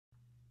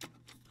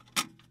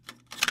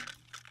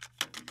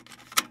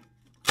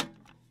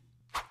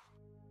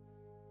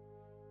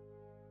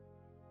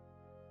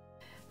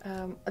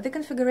The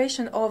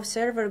configuration of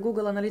server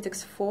Google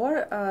Analytics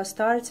 4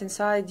 starts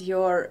inside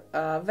your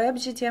web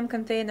GTM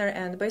container,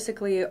 and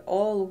basically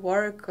all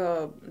work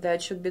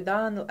that should be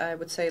done, I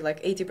would say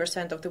like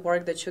 80% of the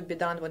work that should be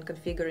done when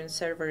configuring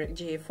server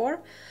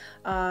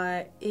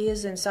GA4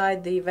 is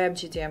inside the web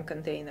GTM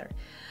container.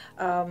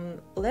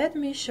 Let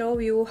me show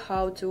you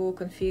how to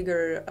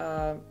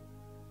configure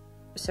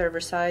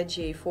server-side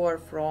GA4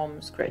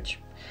 from scratch.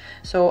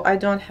 So I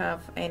don't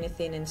have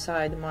anything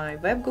inside my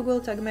web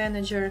Google Tag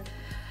Manager.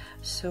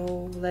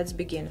 So let's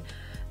begin.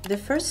 The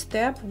first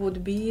step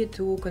would be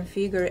to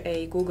configure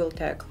a Google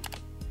tag.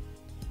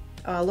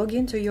 Log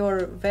into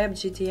your web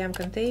GTM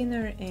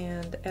container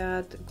and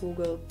add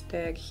Google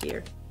tag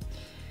here.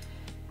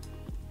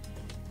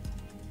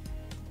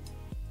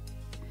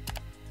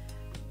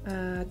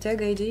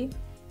 Tag ID.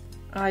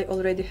 I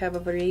already have a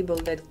variable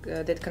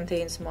that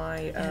contains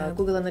my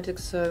Google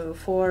Analytics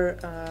 4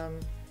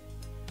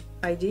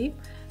 ID.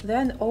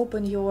 Then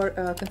open your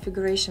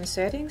configuration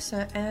settings,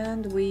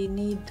 and we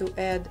need to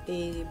add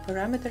a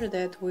parameter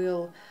that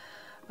will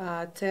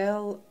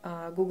tell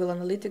Google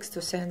Analytics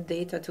to send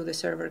data to the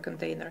server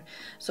container.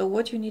 So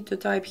what you need to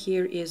type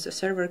here is a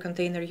server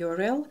container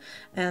URL,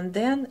 and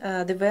then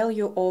the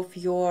value of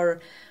your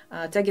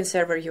tagging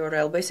server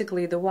URL,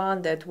 basically the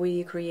one that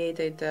we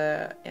created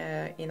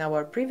in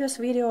our previous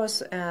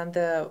videos. And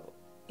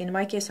in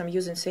my case, I'm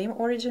using same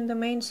origin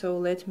domain, so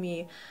let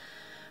me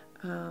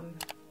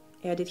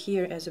add it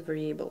here as a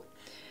variable.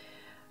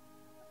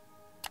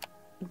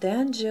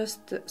 Then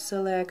just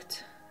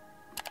select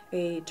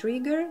a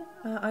trigger.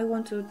 I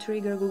want to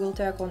trigger Google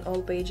tag on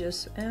all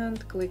pages,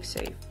 and click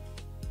Save.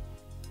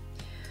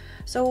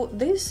 So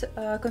this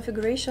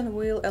configuration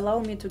will allow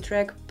me to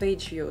track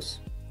page views,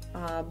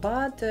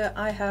 but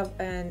I have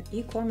an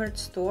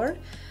e-commerce store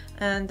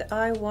and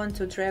I want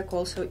to track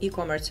also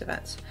e-commerce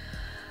events.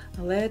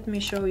 Let me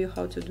show you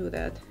how to do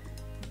that.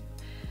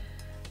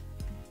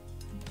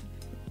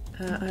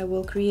 I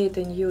will create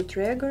a new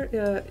tag.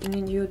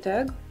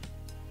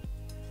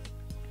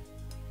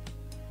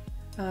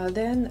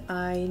 Then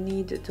I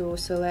need to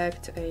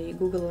select a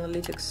Google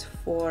Analytics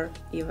 4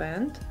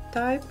 event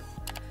type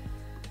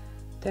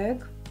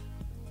tag.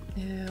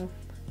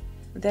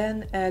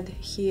 Then add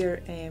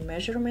here a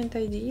measurement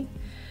ID.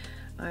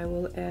 I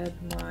will add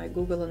my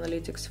Google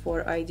Analytics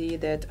 4 ID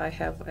that I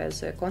have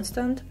as a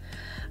constant.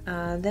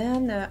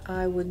 Then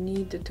I would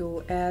need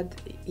to add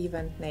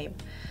event name.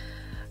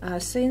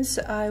 Since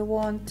I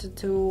want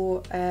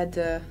to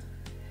add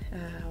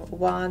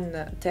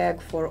one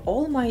tag for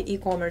all my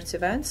e-commerce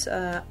events,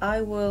 I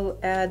will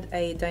add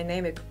a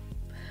dynamic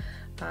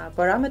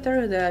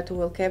parameter that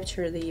will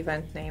capture the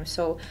event name.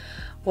 So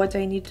what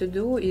I need to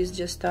do is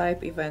just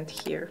type event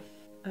here.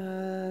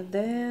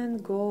 Then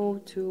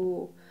go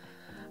to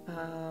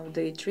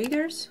the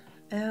triggers,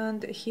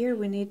 and here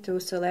we need to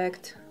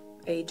select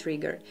a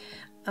trigger.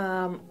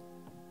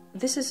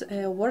 This is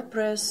a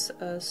WordPress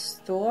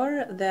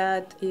store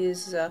that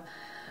is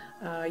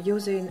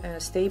using a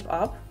Stape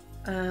app.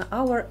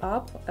 Our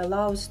app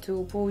allows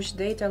to push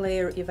data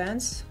layer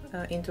events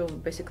into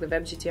basically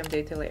WebGTM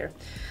data layer.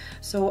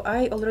 So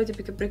I already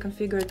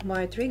pre-configured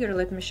my trigger.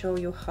 Let me show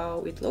you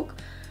how it looks.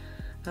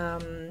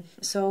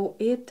 So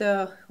it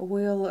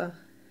will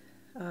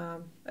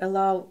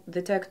allow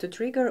the tag to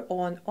trigger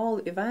on all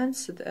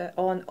events,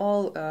 on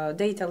all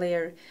data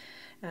layer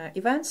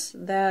events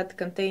that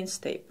contain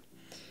Stape.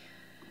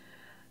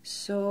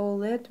 So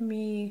let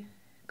me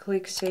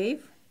click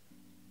Save.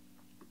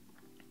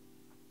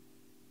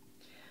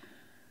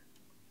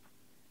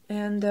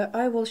 And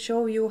I will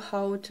show you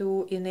how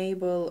to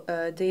enable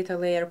data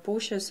layer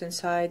pushes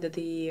inside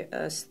the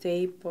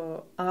Stape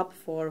app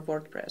for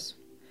WordPress.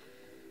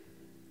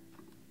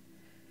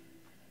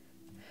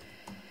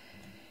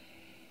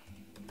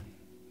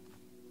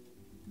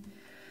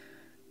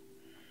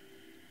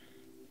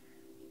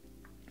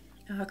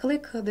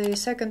 Click the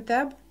second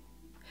tab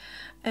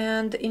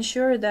and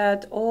ensure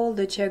that all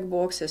the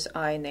checkboxes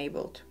are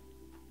enabled.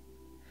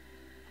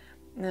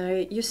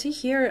 You see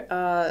here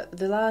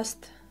the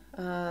last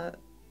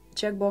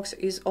checkbox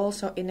is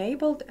also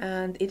enabled,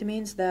 and it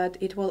means that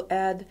it will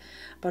add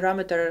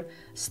parameter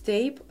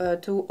Stape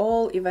to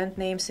all event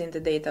names in the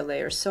data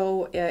layer.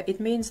 So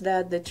it means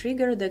that the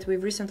trigger that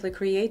we've recently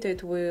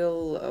created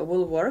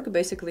will work,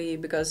 basically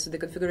because the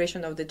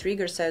configuration of the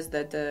trigger says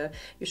that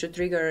you should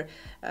trigger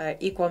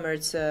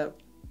e-commerce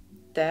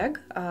tag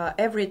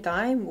every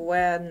time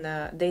when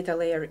data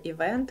layer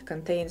event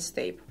contains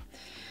Stape.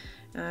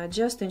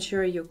 Just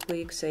ensure you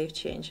click Save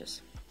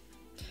Changes.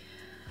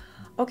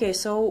 Okay,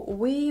 so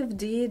we've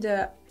did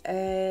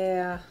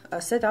a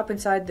setup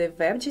inside the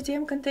web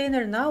GTM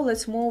container. Now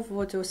let's move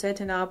to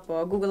setting up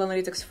Google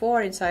Analytics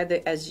 4 inside the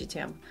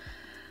SGTM.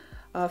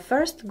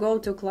 First, go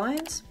to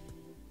Clients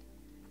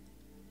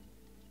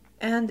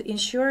and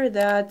ensure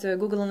that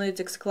Google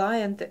Analytics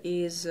client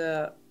is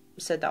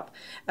set up.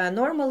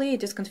 Normally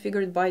it is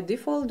configured by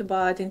default,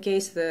 but in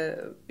case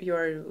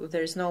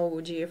there's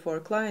no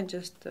GA4 client,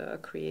 just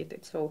create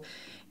it. So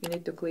you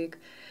need to click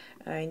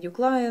New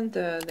Client,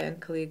 then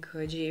click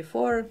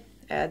GA4,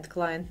 add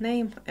client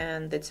name,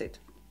 and that's it.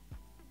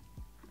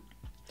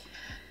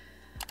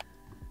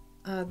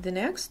 The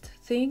next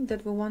thing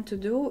that we want to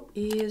do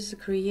is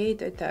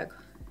create a tag.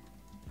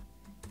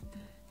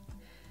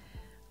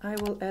 I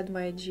will add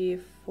my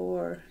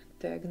GA4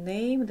 tag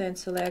name, then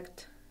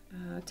select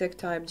tag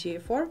type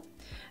GA4.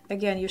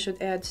 Again, you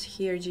should add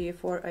here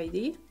GA4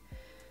 ID.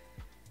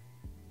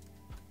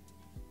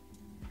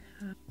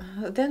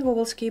 Then we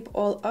will skip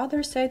all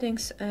other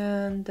settings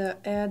and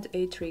add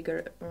a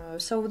trigger.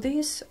 So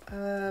this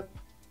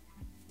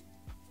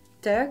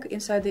tag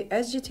inside the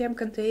SGTM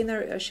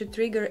container should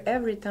trigger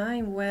every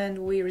time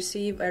when we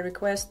receive a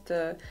request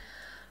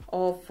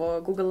of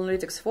Google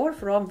Analytics 4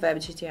 from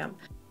WebGTM.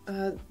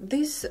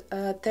 This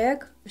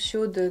tag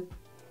should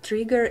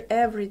trigger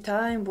every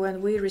time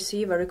when we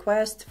receive a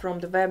request from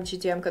the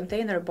WebGTM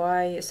container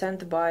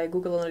sent by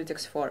Google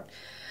Analytics 4.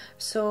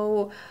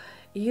 So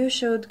you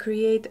should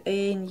create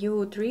a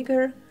new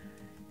trigger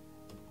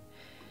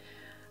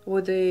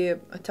with the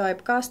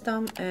type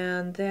custom,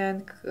 and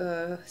then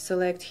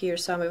select here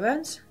some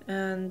events,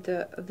 and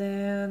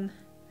then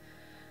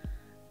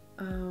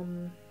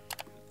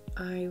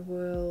I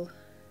will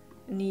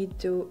need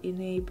to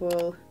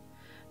enable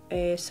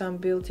some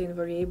built-in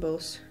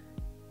variables.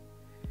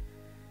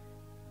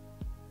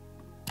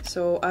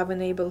 So I've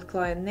enabled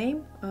client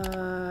name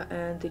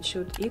and it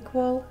should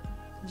equal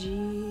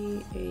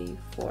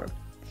GA4.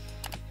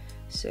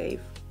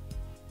 Save.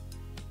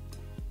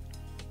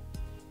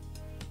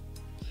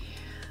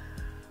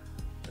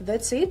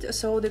 That's it.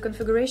 So the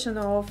configuration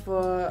of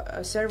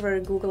server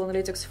Google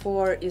Analytics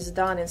 4 is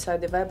done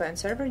inside the Web and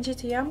Server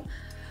GTM.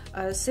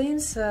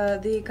 Since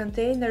the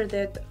container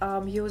that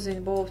I'm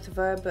using both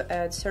Web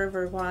and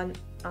Server 1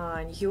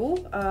 are new,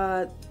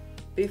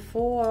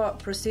 before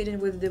proceeding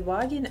with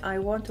debugging, I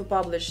want to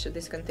publish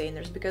these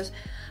containers, because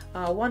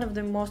one of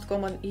the most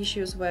common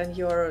issues when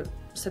your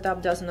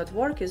setup does not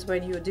work is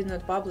when you did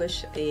not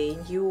publish a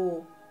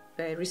new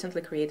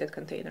recently created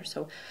container.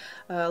 So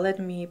let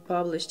me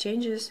publish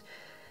changes.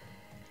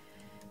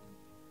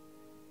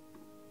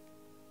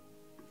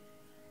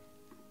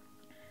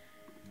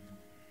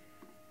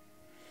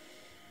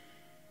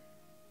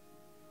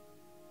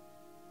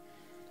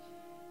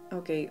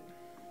 Okay,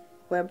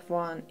 Web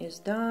 1 is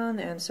done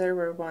and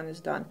Server 1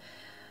 is done.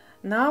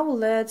 Now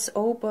let's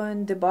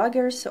open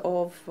debuggers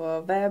of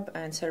Web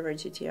and Server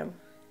GTM.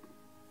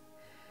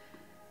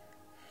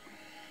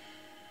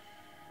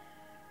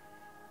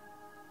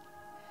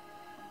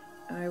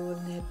 I will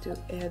need to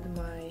add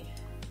my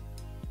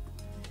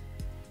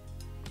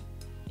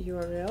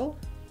URL.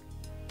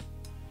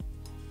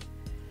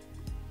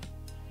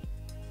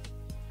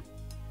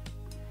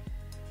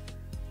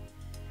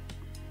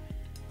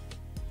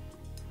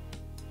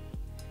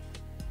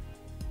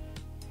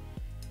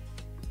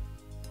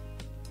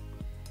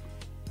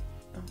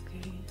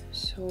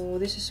 So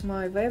this is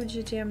my Web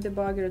GTM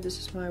debugger, this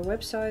is my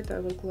website, I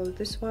will close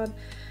this one,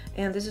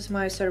 and this is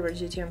my Server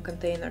GTM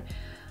container.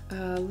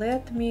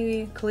 Let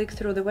me click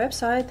through the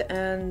website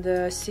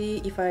and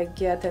see if I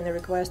get any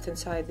request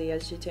inside the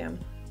SGTM.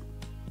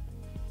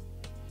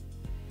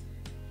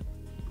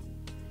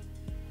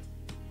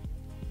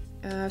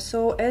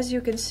 So as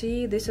you can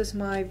see, this is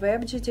my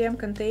Web GTM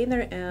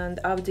container, and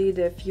I've did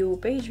a few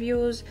page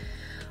views.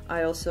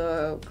 I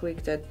also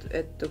clicked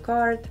add to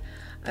cart,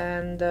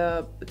 and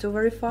to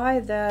verify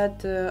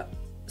that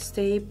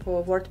Stape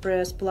or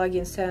WordPress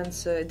plugin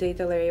sends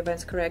data layer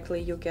events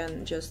correctly, you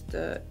can just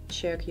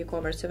check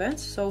e-commerce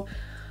events. So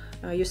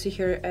you see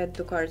here add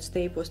to cart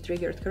Stape was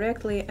triggered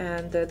correctly,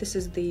 and this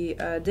is the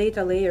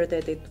data layer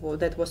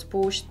that was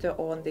pushed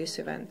on this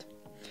event.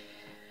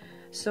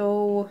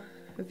 So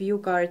view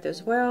cart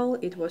as well,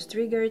 it was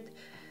triggered.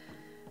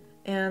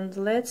 And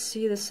let's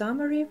see the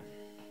summary.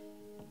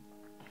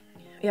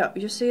 Yeah,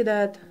 you see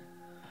that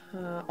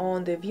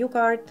on the view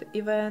cart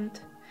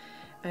event,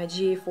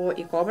 GA4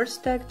 e-commerce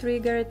tag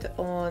triggered.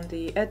 On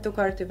the add to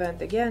cart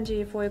event, again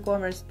GA4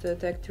 e-commerce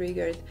tag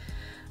triggered.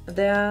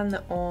 Then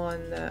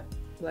on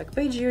like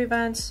page view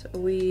events,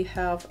 we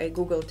have a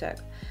Google tag.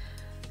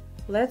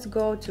 Let's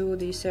go to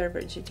the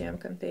Server GTM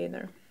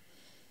container.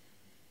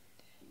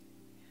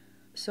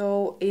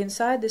 So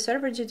inside the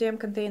Server GTM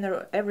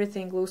container,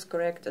 everything looks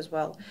correct as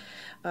well.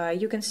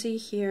 You can see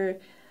here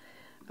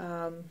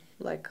an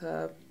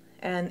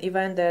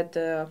event that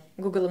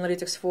Google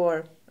Analytics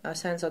 4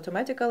 sends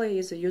automatically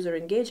is a user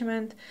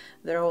engagement.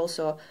 There are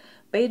also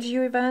page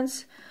view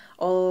events,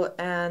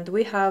 and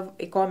we have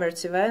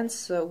e-commerce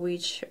events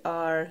which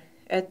are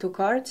add to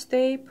cart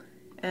Stape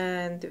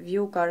and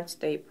view cart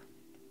Stape.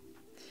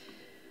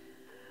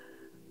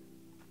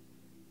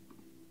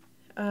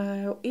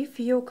 If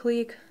you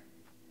click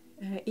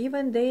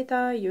event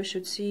data, you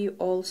should see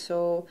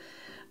also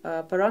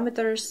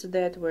parameters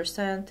that were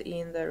sent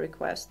in the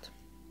request.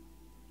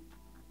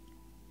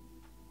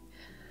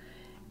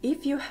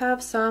 If you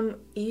have some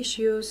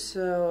issues,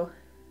 for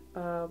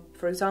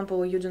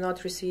example, you do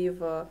not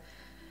receive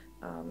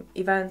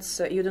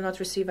events, you do not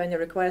receive any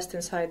request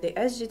inside the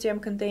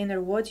SGTM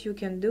container, what you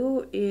can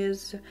do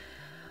is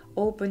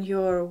open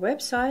your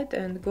website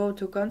and go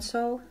to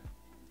console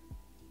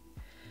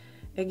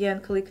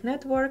Again, click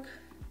network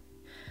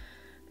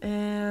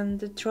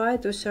and try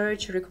to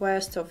search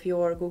requests of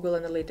your Google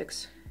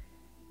Analytics.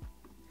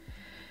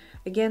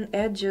 Again,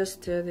 add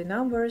just the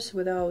numbers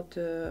without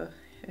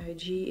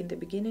G in the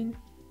beginning.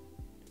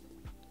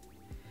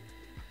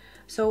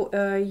 So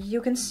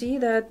you can see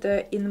that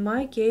in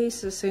my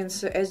case,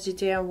 since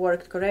SGTM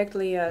worked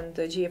correctly and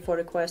GA4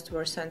 requests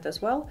were sent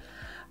as well,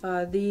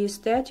 the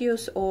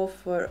status of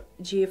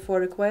GA4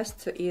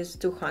 requests is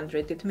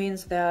 200. It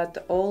means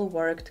that all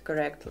worked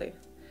correctly.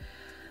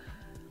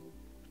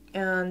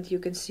 And you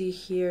can see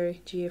here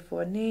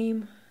GA4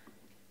 name.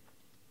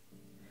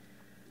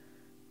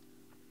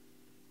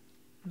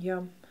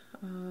 Yeah,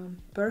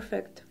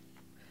 perfect.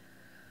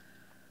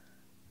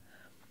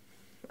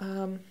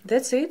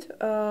 That's it.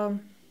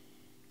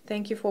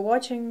 Thank you for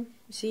watching.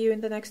 See you in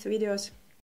the next videos.